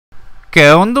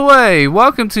Get on the way!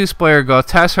 Welcome to Player Golf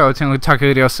Test. We're with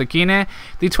Takahiro Sekine,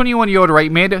 the 21-year-old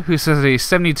right mid who says a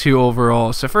 72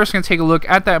 overall. So first, we're going to take a look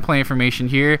at that play information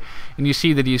here, and you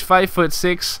see that he's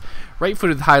 5'6",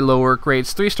 right-footed with high-low work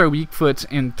rates, 3-star weak foot,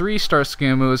 and 3-star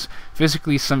skill moves.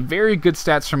 Physically, some very good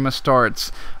stats from the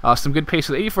starts. Some good pace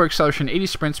with 84 acceleration, 80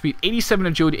 sprint speed, 87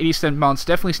 agility, 87 bounce.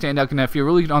 Definitely stand out. Gonna feel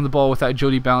really good on the ball with that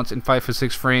agility, bounce, and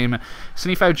 5'6" frame.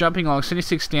 75 jumping long,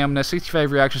 76 stamina,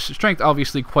 65 reaction strength.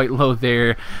 Obviously quite low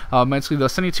there. Mentally though,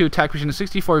 72 attack vision,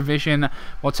 64 vision.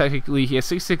 While technically he has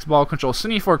 66 ball control,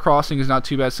 74 crossing is not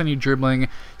too bad. 70 dribbling,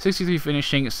 63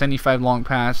 finishing, 75 long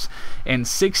pass, and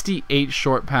 68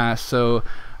 short pass. So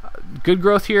good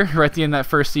growth here right at the end of that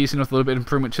first season with a little bit of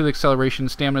improvement to the acceleration,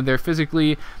 stamina there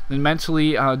physically, then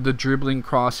mentally the dribbling,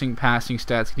 crossing, passing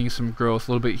stats getting some growth,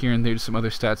 a little bit here and there, some other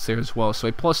stats there as well. So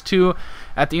a +2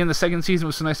 at the end of the second season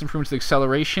with some nice improvement to the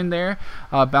acceleration there,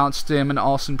 bounce, stamina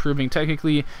also improving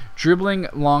technically, dribbling,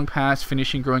 long pass,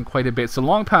 finishing growing quite a bit. So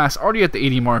long pass already at the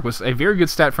 80 mark was a very good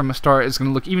stat from the start. It's going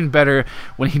to look even better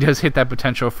when he does hit that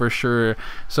potential for sure.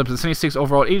 So up to 76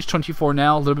 overall, age 24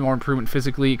 now, a little bit more improvement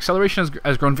physically. Acceleration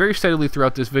has grown very steadily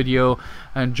throughout this video,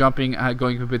 and jumping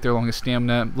going a bit there along with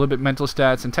stamina, a little bit mental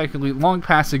stats, and technically long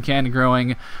pass again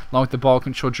growing along with the ball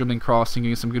control, dribbling, crossing,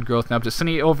 getting some good growth now up to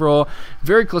 78 overall,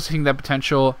 very close to hitting that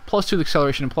potential. +2 the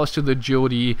acceleration and +2 the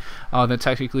agility, then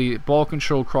technically ball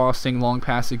control, crossing, long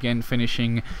pass again,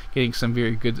 finishing, getting some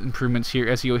very good improvements here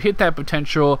as he'll hit that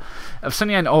potential of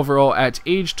 79 overall at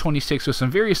age 26 with some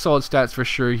very solid stats for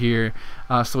sure here.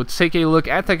 So let's take a look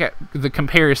at the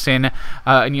comparison,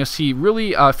 and you'll see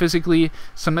really physically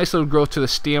some nice little growth to the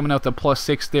stamina with the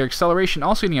 +6 there. Acceleration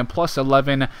also getting a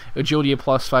 +11, agility a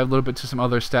 +5, a little bit to some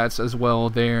other stats as well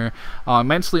there.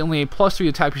 Mentally only a +3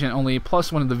 attack percent, only a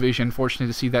 +1 of the vision. Fortunate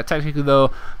to see that. Technically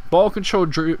though, ball control,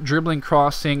 dribbling,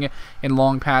 crossing, and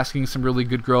long passing, some really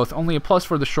good growth. Only a +4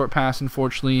 for the short pass,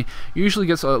 unfortunately. Usually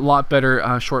gets a lot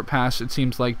better short pass, it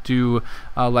seems like, do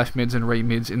left mids and right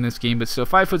mids in this game. But still,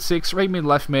 5'6", right mid,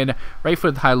 left mid, right foot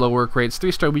with high-low work rates,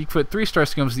 3-star weak foot, 3-star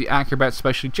skills, the acrobat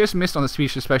especially. Just missed on the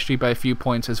speech especially by a few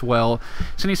points as well.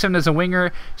 77 as a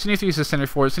winger, 73 as a center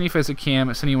forward, 75 as a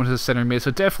cam, 71 as a center mid.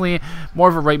 So definitely more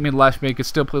of a right mid, left mid. Could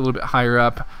still play a little bit higher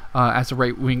up as a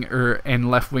right winger and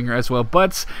left winger as well.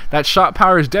 But that shot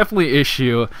power is definitely an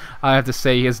issue, I have to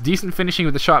say. He has decent finishing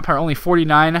with the shot power, only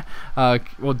 49.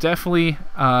 Will definitely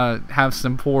have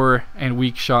some poor and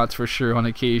weak shots for sure on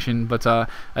occasion. But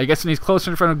I guess when he's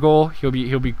closer in front of goal, he'll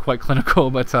be quite clinical.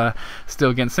 But still,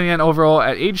 again, 79 overall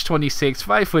at age 26,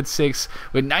 5'6",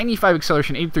 with 95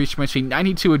 acceleration, 83 sprint speed,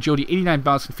 92 agility, 89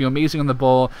 bounce and feel, amazing on the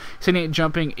ball. 78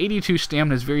 jumping, 82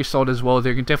 stamina is very solid as well.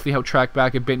 There can definitely help track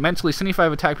back a bit. Mentally,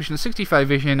 75 attack vision, 65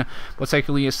 vision, but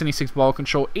technically a 76 ball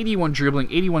control, 81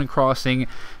 dribbling, 81 crossing,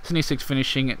 76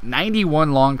 finishing,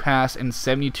 91 long pass, and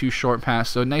 72 short pass.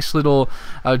 So a nice little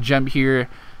jump here.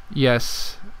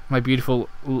 Yes, my beautiful,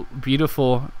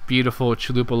 beautiful, beautiful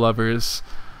Chalupa lovers,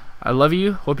 I love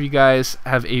you. Hope you guys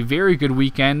have a very good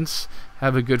weekend.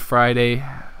 Have a good Friday.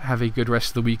 Have a good rest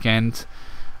of the weekend.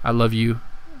 I love you,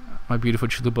 my beautiful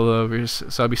Chalupa lovers.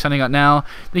 So I'll be signing out now.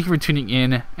 Thank you for tuning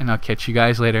in, and I'll catch you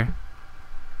guys later.